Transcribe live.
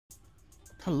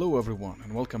Hello everyone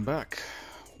and welcome back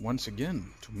once again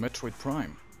to Metroid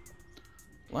Prime.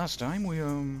 Last time we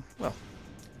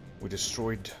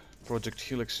destroyed Project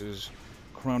Helix's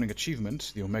crowning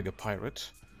achievement, the Omega Pirate,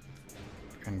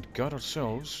 and got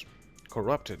ourselves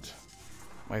corrupted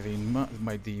by the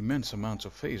immense amounts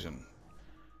of phazon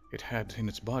it had in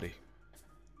its body,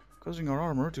 causing our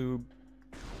armor to,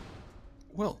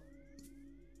 well,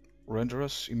 render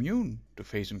us immune to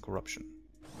phazon corruption.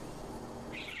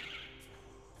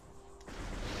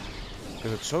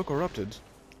 Because it's so corrupted,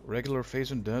 regular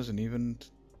phazon doesn't even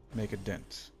make a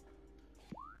dent.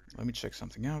 Let me check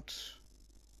something out.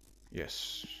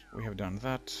 Yes, we have done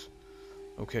that.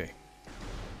 Okay.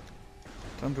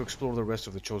 Time to explore the rest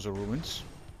of the Chozo ruins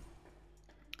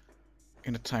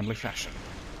in a timely fashion.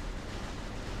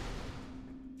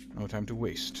 No time to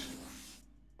waste.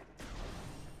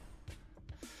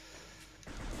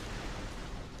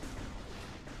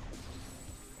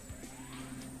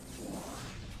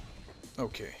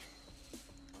 Okay.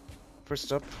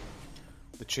 First up,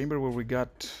 the chamber where we got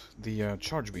the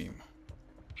charge beam.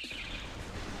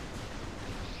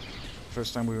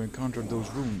 First time we encountered those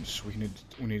rooms we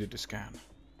needed to scan.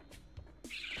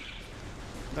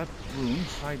 That room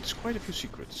hides quite a few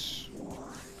secrets.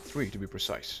 3 to be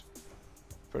precise.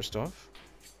 First off,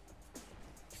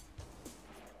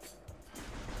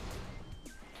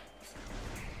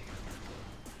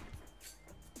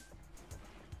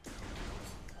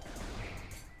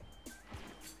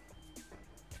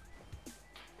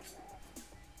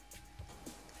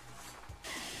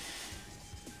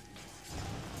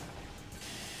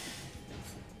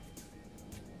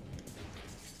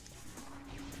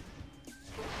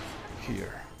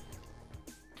 here.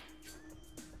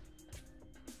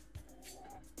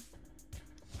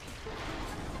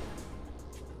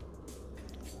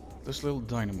 This little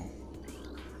dynamo.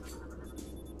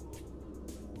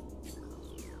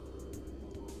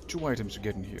 2 items to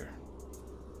get in here.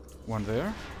 One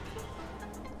there.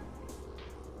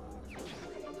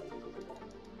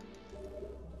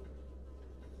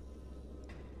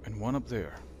 And one up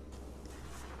there.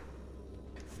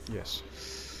 Yes.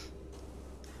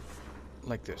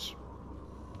 Like this.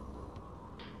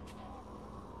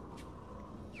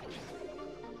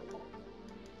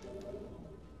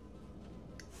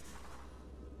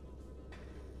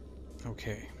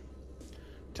 Okay.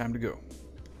 Time to go.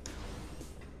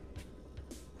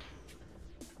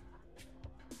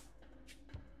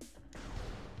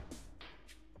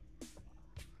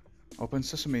 Open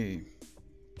sesame.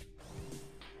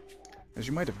 As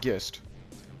you might have guessed,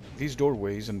 these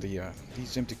doorways and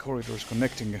these empty corridors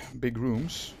connecting big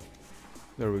rooms,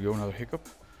 there we go, another hiccup,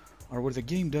 are where the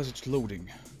game does its loading.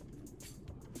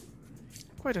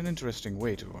 Quite an interesting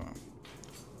way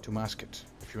to mask it,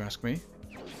 if you ask me.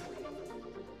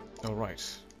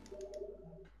 Alright,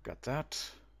 got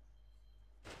that.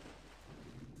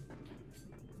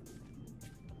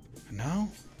 And now,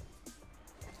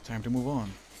 time to move on.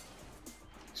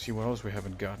 See what else we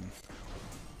haven't gotten.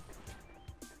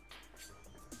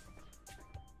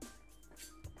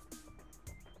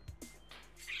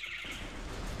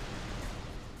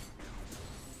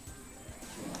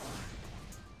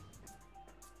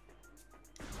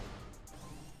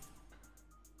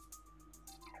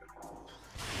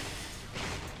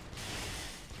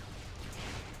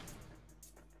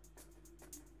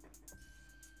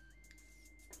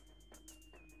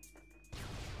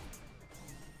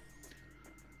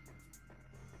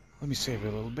 Let me save it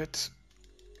a little bit.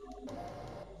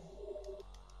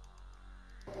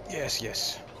 Yes,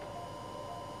 yes.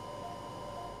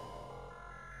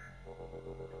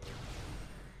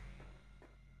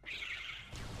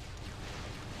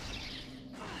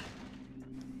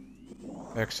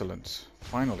 Excellent.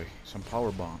 Finally, some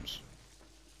power bombs.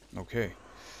 Okay.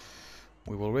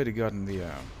 We've already gotten the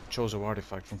Chozo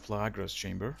artifact from Flagra's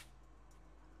chamber.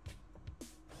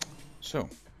 So.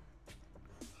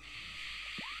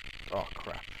 Oh,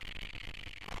 crap.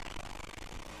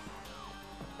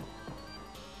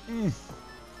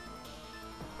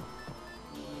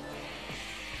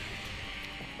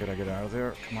 Gotta get out of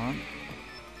there. Come on.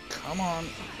 Come on.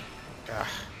 Ah.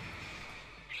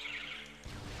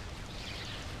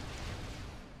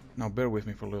 Now bear with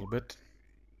me for a little bit.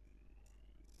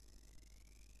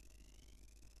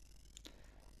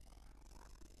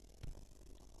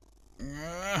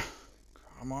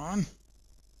 Come on.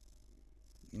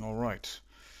 Alright.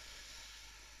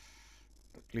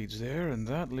 That leads there, and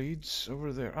that leads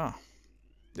over there. Ah.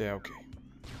 Yeah, okay.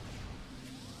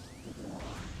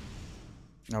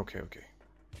 Okay.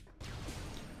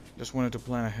 Just wanted to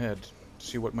plan ahead,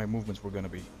 see what my movements were gonna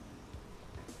be.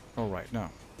 Alright,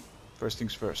 now. First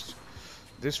things first.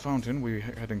 This fountain we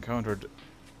had encountered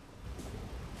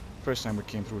first time we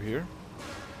came through here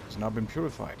has now been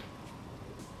purified.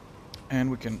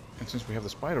 And since we have the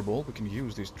spider ball, we can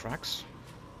use these tracks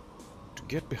to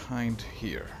get behind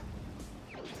here.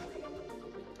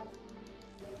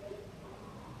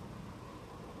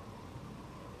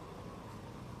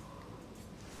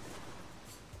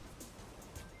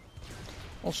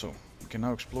 Also, we can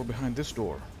now explore behind this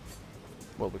door.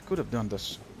 Well, we could have done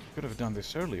this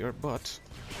earlier, but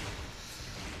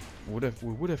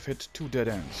we would have hit 2 dead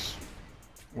ends.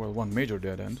 Well, 1 major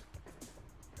dead end,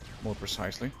 more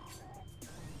precisely.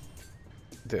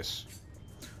 This.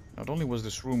 Not only was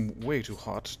this room way too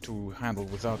hot to handle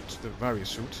without the Varia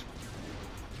suit,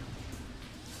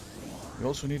 we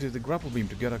also needed the grapple beam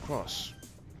to get across.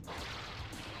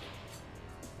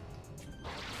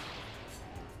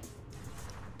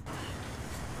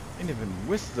 And even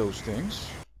with those things,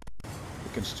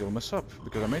 we can still mess up,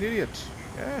 because I'm an idiot.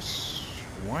 Yes,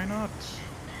 why not?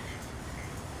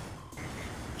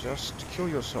 Just kill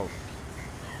yourself,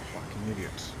 fucking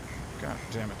idiot. God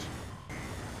damn it.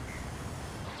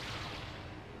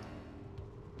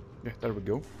 Yeah, there we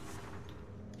go.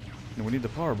 And we need the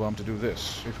power bomb to do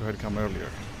this, if we had come earlier.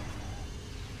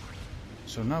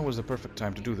 So now was the perfect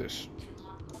time to do this.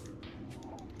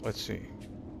 Let's see.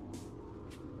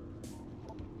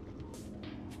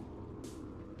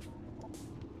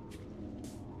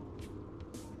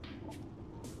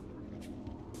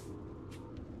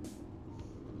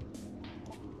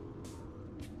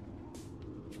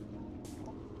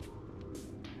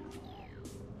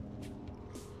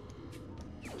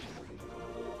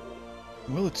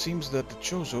 Well, it seems that the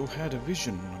Chozo had a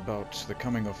vision about the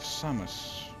coming of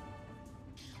Samus.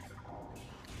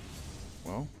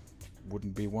 Well, we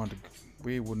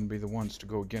wouldn't be the ones to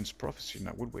go against prophecy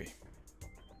now, would we?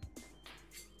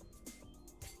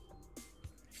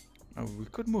 Now, we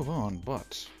could move on,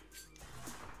 but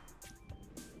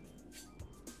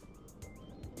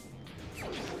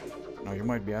now you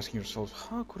might be asking yourself,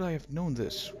 how could I have known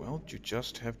this? Well, you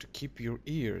just have to keep your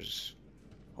ears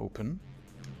open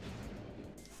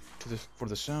for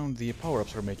the sound the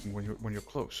power-ups are making when you're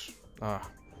close. Ah.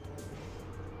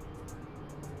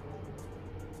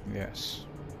 Yes.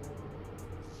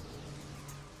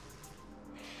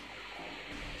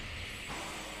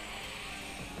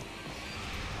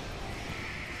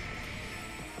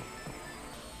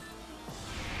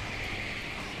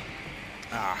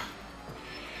 Ah.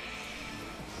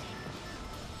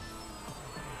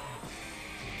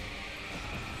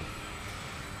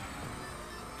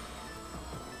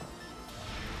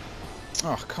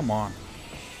 Oh, come on.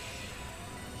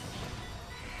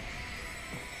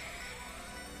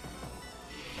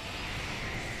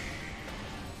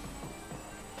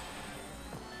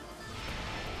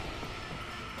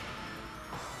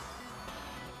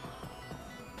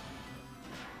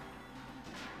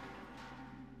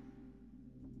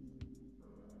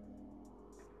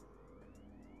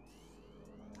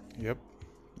 Yep,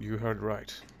 you heard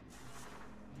right.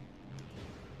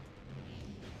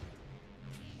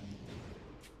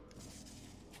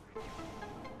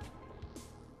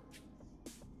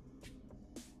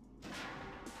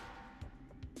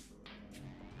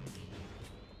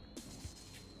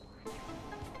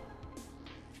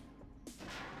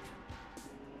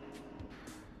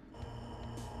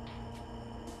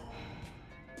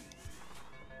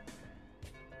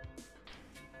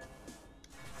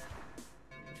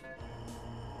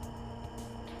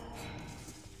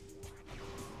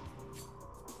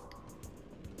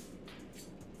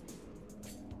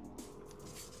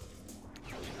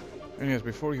 And yes,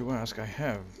 before you ask, I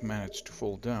have managed to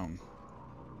fall down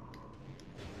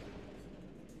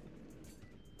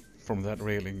from that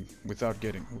railing without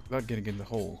getting in the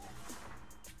hole,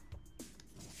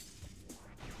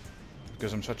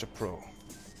 because I'm such a pro.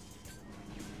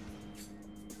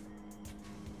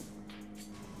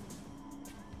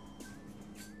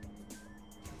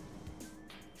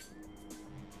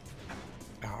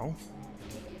 Ow.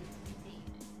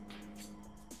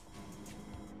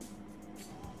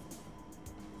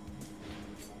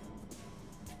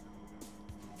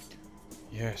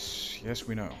 Yes, yes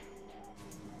we know.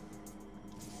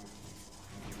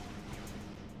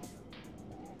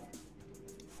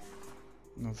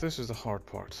 Now this is the hard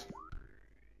part.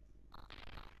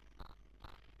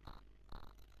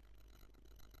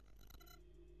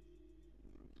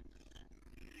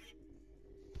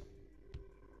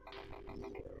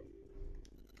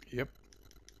 Yep.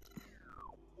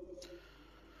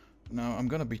 Now I'm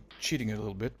gonna be cheating a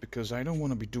little bit because I don't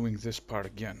want to be doing this part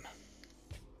again.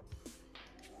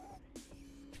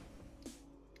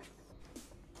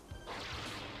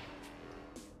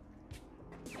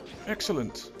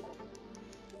 Excellent.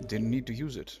 Didn't need to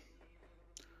use it.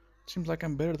 Seems like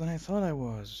I'm better than I thought I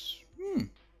was.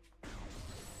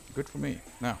 Good for me.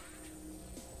 Now,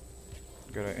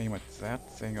 gotta aim at that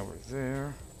thing over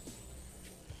there.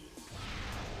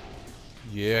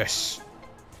 Yes!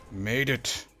 Made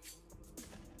it!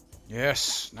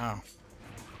 Yes! Now,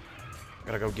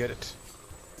 gotta go get it.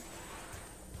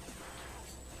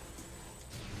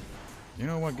 You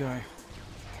know what, guy?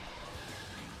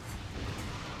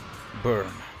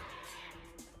 Burn.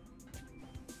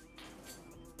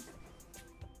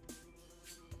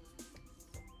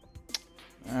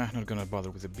 Not gonna bother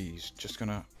with the bees. Just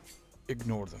gonna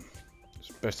ignore them as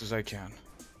best as I can.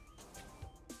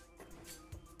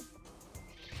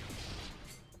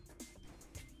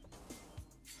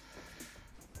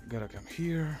 Gotta come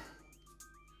here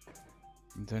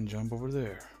and then jump over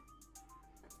there.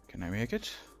 Can I make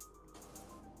it?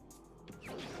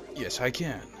 Yes, I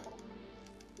can.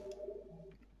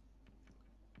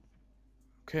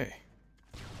 Okay.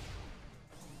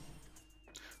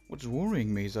 What's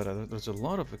worrying me is that there's a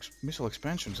lot of missile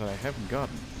expansions that I haven't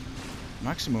gotten.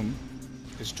 Maximum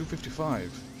is 255.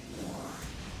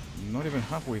 Not even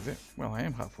halfway there. Well, I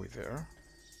am halfway there.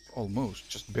 Almost,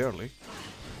 just barely.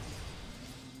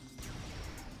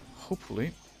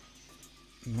 Hopefully,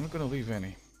 I'm not gonna leave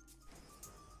any.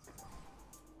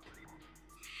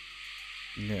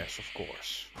 Yes, of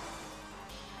course.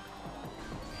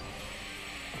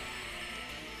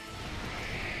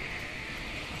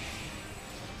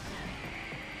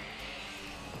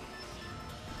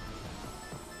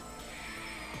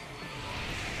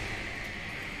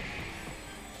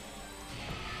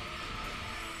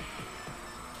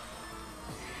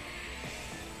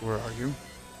 Where are you?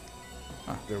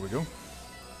 Ah, there we go.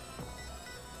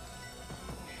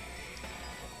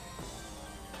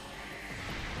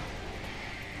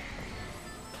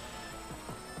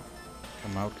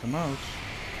 Come out, come out.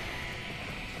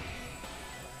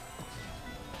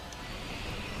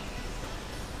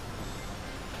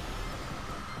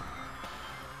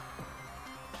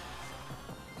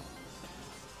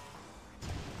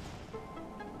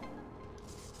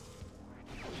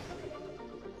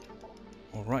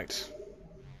 All right.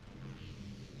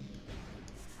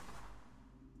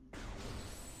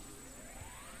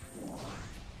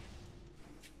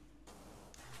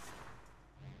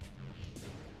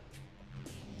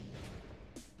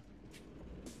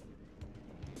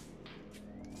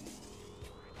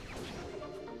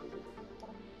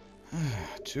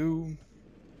 Two.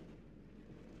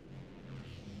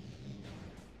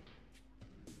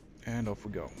 And off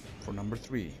we go for number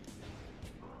 3.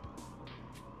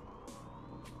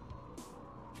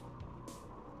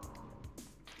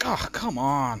 Ah, come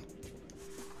on!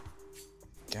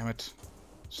 Damn it.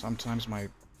 Sometimes my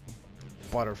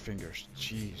butterfingers.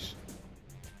 Jeez.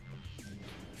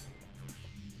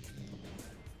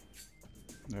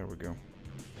 There we go.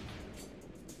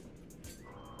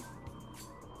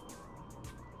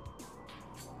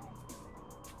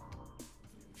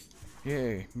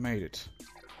 Yay, made it.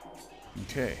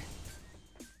 Okay.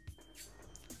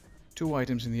 2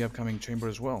 items in the upcoming chamber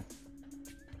as well.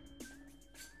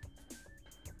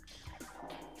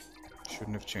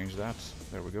 Shouldn't have changed that.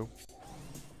 There we go.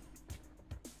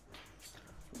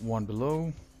 1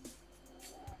 below,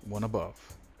 1 above.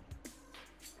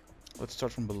 Let's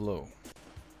start from below.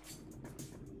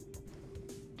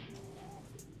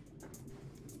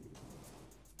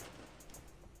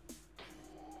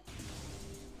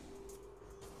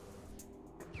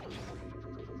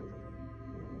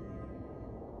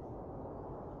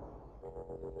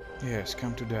 Yes,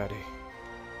 come to Daddy.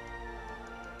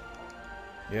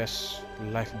 Yes,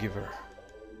 life giver.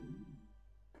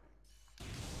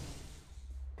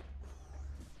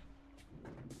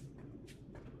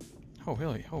 Oh,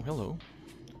 really? Oh, hello.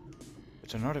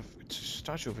 It's it's a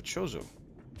statue of a Chozo.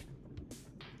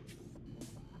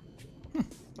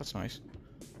 That's nice.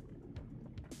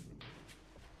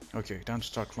 Okay, time to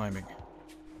start climbing.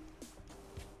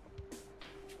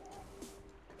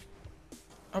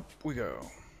 Up we go.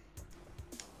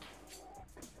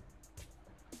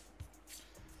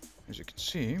 As you can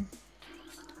see,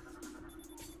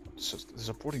 the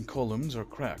supporting columns are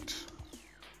cracked.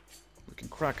 We can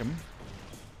crack them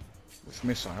with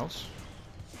missiles.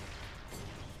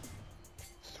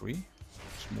 3.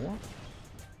 There's more.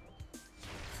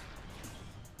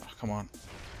 Oh, come on.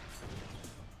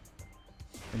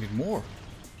 I need more.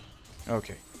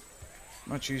 Okay.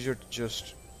 Much easier to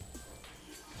just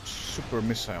super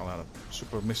missile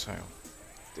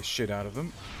the shit out of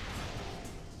them.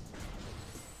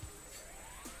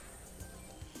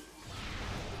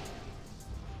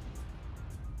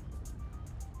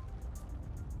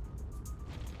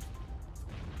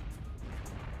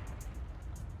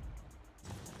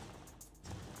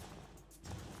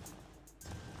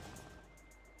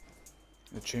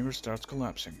 the chamber starts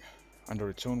collapsing under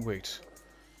its own weight.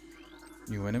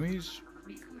 New enemies?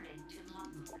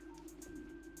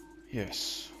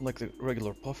 Yes, like the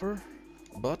regular puffer,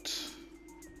 but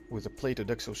with a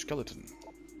plated exoskeleton.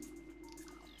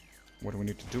 What we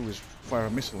need to do is fire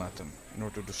a missile at them in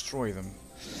order to destroy them,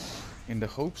 in the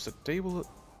hopes that they will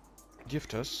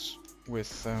gift us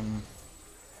with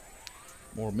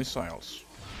more missiles.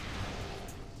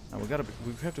 Now we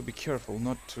have to be careful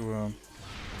not to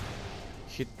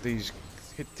hit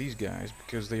these guys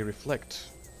because they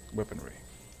reflect weaponry.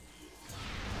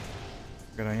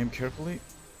 Gotta aim carefully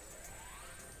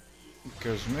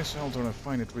because missiles are a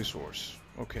finite resource.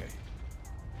 Okay,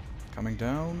 coming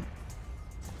down.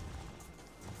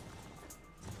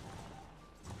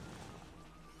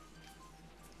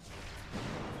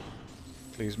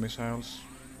 Please, missiles.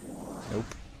 Nope.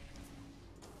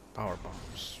 Power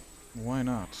bombs. Why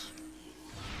not?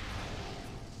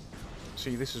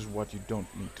 See, this is what you don't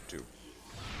need to do.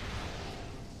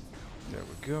 There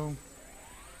we go.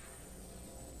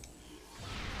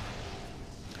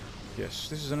 Yes,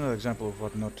 this is another example of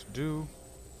what not to do.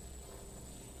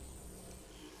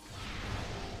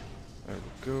 There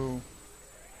we go.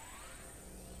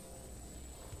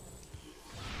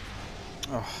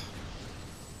 Oh.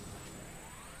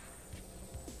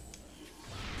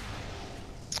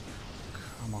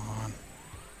 Come on.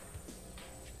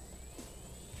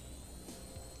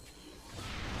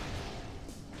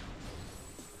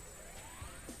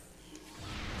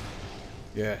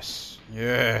 Yes,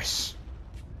 yes.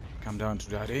 Come down to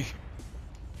daddy.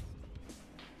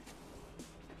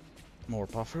 More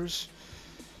puffers.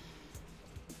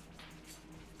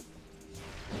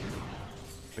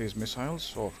 Please,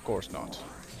 missiles? Oh, of course not.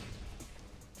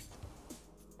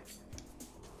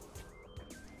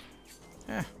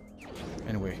 Eh.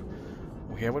 Anyway,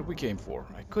 we have what we came for.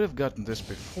 I could have gotten this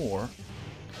before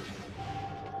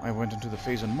I went into the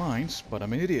phase and mines, but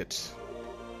I'm an idiot.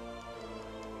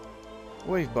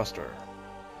 Wave Buster.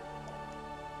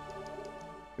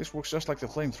 This works just like the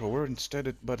flamethrower,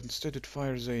 but instead it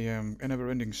fires a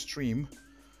never-ending stream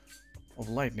of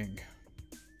lightning,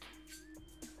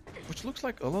 which looks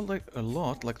like a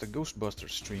lot like the Ghostbuster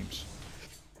streams.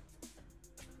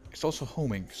 It's also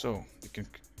homing, so you can,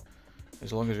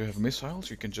 as long as you have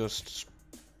missiles, you can just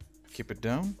keep it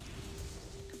down,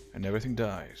 and everything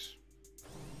dies.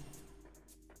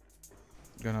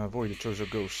 Gonna avoid the Chozo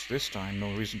ghosts this time.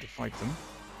 No reason to fight them.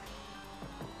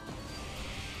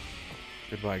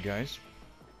 Goodbye, guys.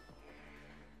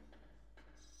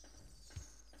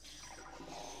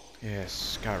 Yes,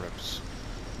 scarabs.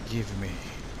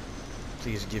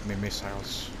 Please give me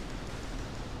missiles.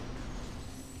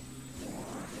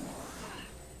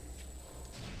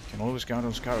 Can always count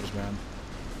on scarabs, man.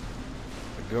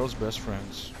 The girl's best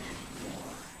friends.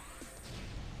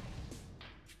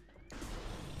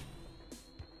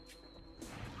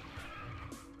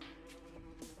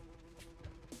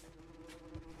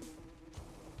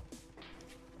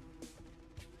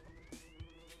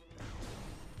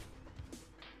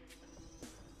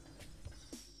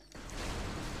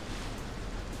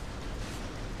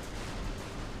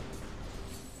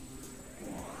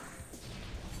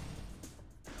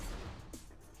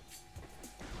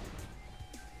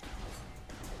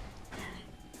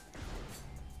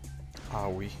 Are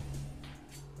we?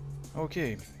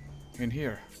 Okay, in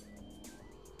here.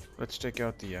 Let's take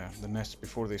out the nests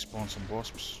before they spawn some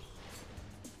wasps.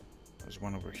 There's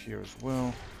one over here as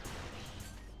well.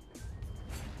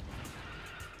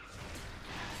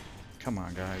 Come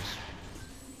on, guys.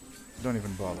 Don't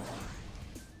even bother.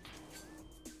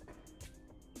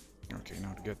 Okay,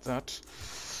 now to get that,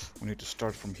 we need to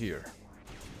start from here.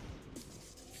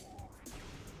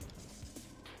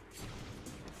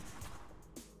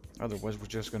 Otherwise, we're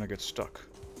just gonna get stuck.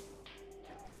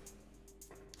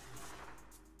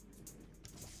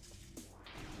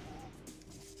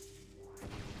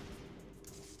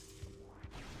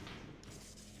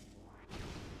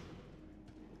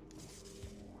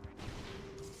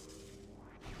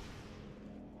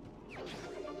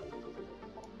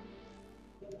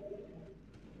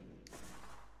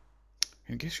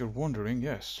 In case you're wondering,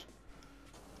 yes,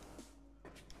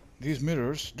 these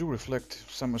mirrors do reflect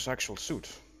Samus' actual suit.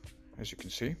 As you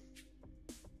can see,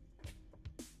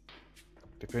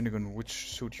 depending on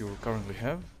which suit you currently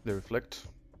have, they reflect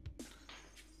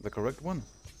the correct one.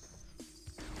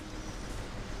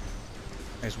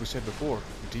 As we said before,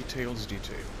 details,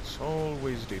 details,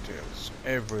 always details.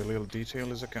 Every little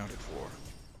detail is accounted for.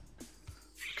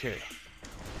 Okay.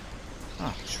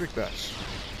 Ah, shriek bats.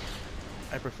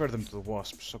 I prefer them to the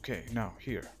wasps. Okay, now,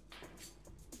 here.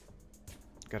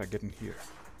 Gotta get in here.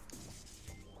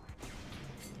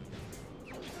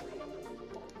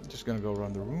 just gonna go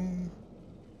around the room.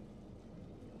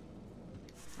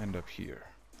 End up here.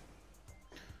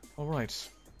 Alright.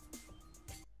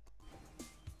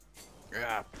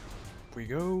 Yeah. Up we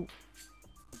go.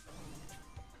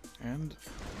 And...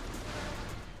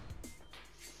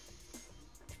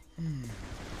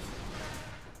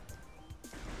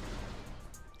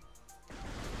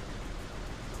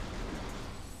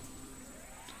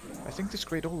 I think this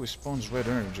crate always spawns red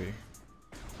energy.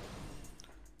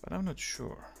 But I'm not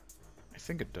sure. I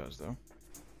think it does, though.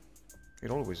 It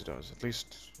always does, at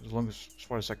least as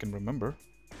far as I can remember.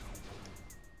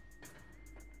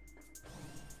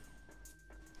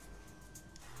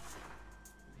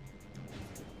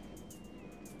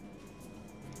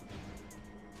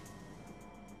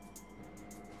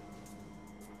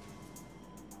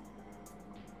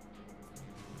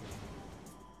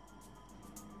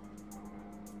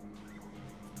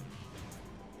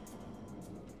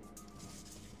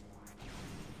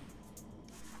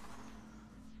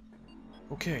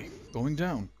 Okay, going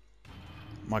down.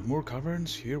 Magmoor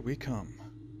Caverns, here we come.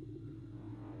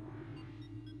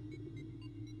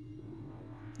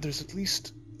 There's at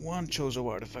least one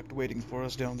Chozo artifact waiting for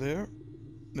us down there,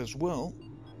 as well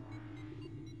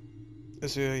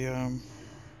as a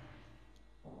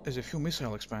few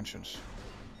missile expansions.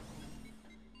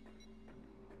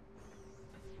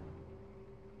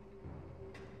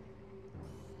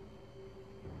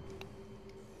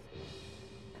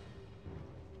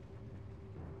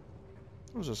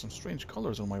 Those are some strange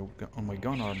colors on my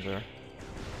gun arm there. I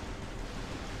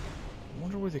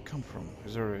wonder where they come from.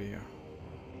 Is there a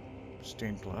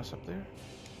stained glass up there?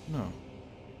 No.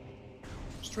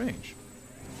 Strange.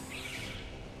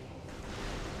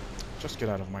 Just get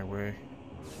out of my way.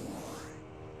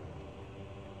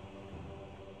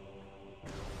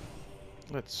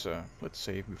 Let's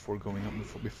save before going up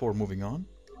before moving on.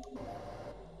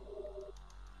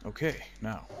 Okay,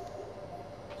 now.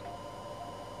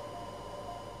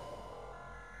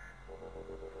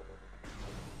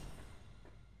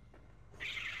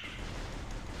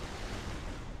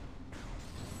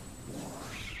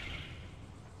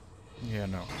 Yeah,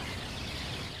 no.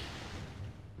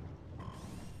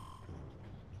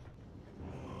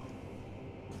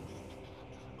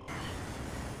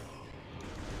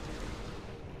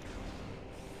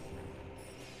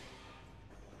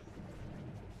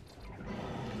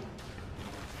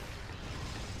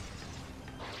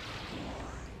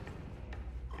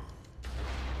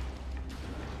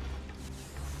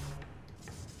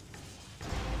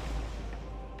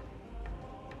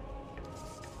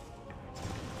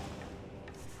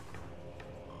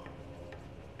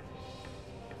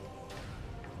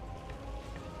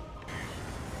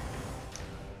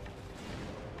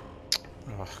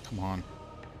 Ugh, come on.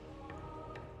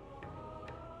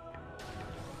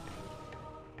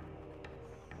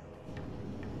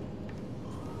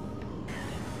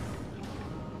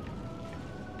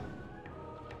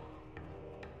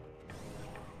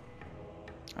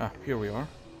 Ah, here we are.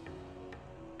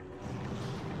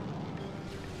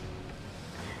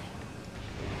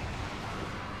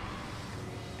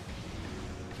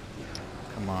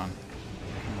 Come on.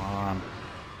 Come on.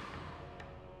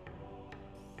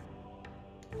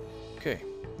 Okay,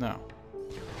 now.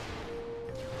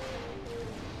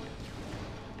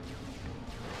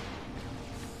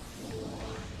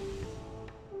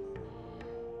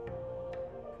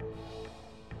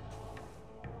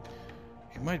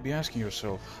 You might be asking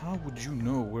yourself, how would you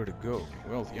know where to go?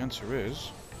 Well, the answer is...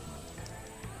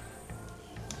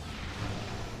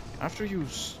 after you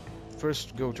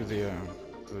first go to the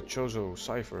Chozo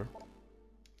cipher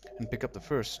and pick up the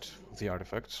first of the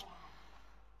artifacts,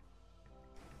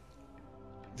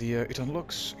 it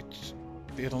unlocks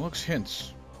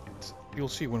hints. You'll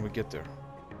see when we get there.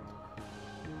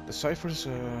 The ciphers,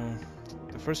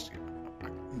 the first,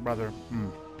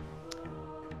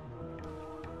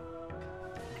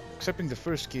 accepting the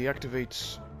first key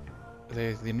activates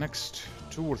the next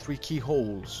 2 or 3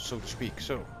 keyholes, so to speak.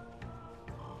 So,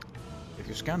 if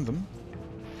you scan them,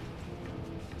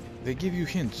 they give you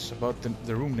hints about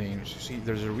the room names. You see,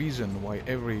 there's a reason why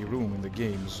every room in the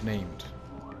game is named.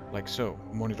 Like so: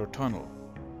 Monitor Tunnel,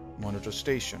 Monitor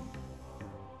Station,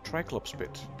 Triclops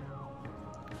Pit.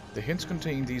 The hints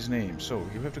contain these names, so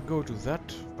you have to go to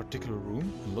that particular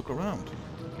room and look around.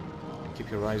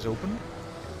 Keep your eyes open,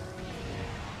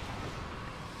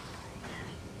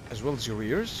 as well as your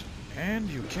ears, and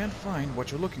you can find what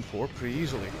you're looking for pretty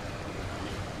easily.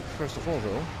 First of all,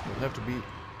 though, you'll have to be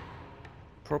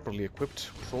properly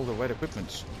equipped with all the right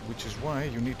equipment, which is why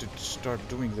you need to start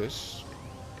doing this,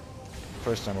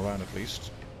 first time around at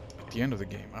least, at the end of the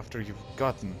game, after you've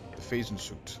gotten the Phazon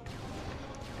suit.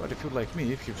 But if you're like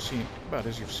me, if you've seen, but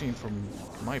as you've seen from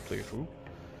my playthrough,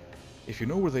 if you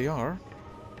know where they are,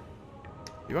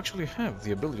 you actually have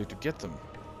the ability to get them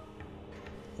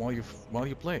while you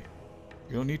play.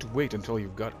 You don't need to wait until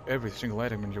you've got every single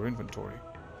item in your inventory,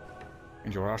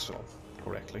 in your arsenal,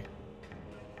 correctly.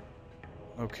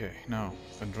 Okay, now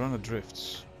Vendrana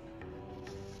Drifts.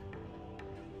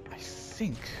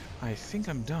 I think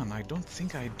I'm done. I don't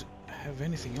think I'd have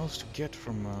anything else to get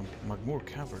from Magmoor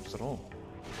Caverns at all.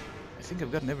 I think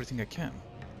I've gotten everything I can.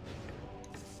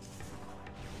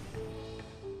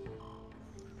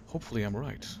 Hopefully I'm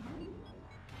right.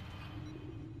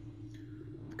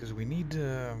 Because we need,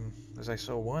 as I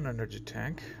saw, one energy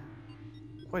tank,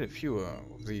 quite a few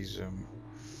of these,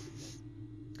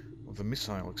 of the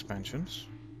missile expansions.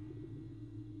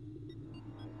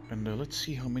 And let's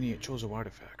see how many Chozo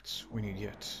artifacts we need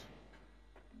yet.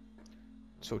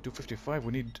 So 255,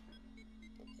 we need,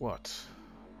 what?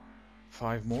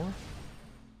 5 more?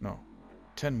 No,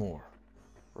 10 more,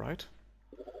 right?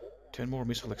 10 more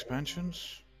missile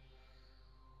expansions?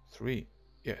 3,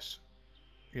 yes.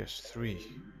 Yes, 3.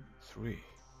 3.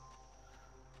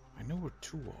 I know where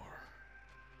 2 are.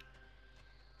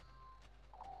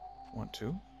 1,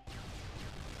 2.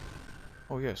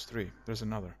 Oh yes, 3. There's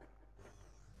another.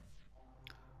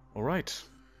 Alright.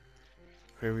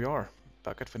 Here we are,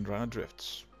 back at Vendrana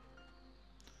Drifts.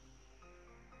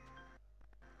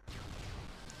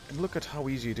 And look at how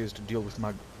easy it is to deal with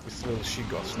little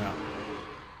she-goths now.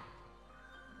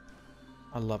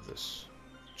 I love this.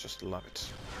 Just love it.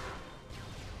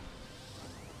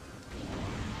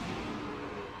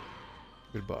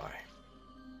 Goodbye.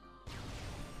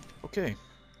 Okay.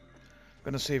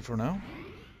 Gonna save for now.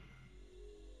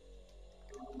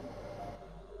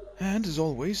 And as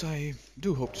always, I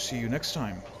do hope to see you next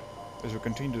time as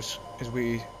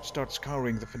we start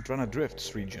scouring the Vendrana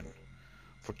Drifts region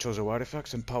for Chozo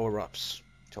artifacts and power-ups.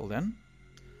 Till then,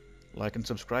 like and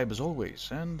subscribe as always,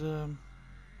 and I'll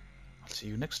see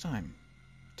you next time.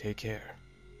 Take care.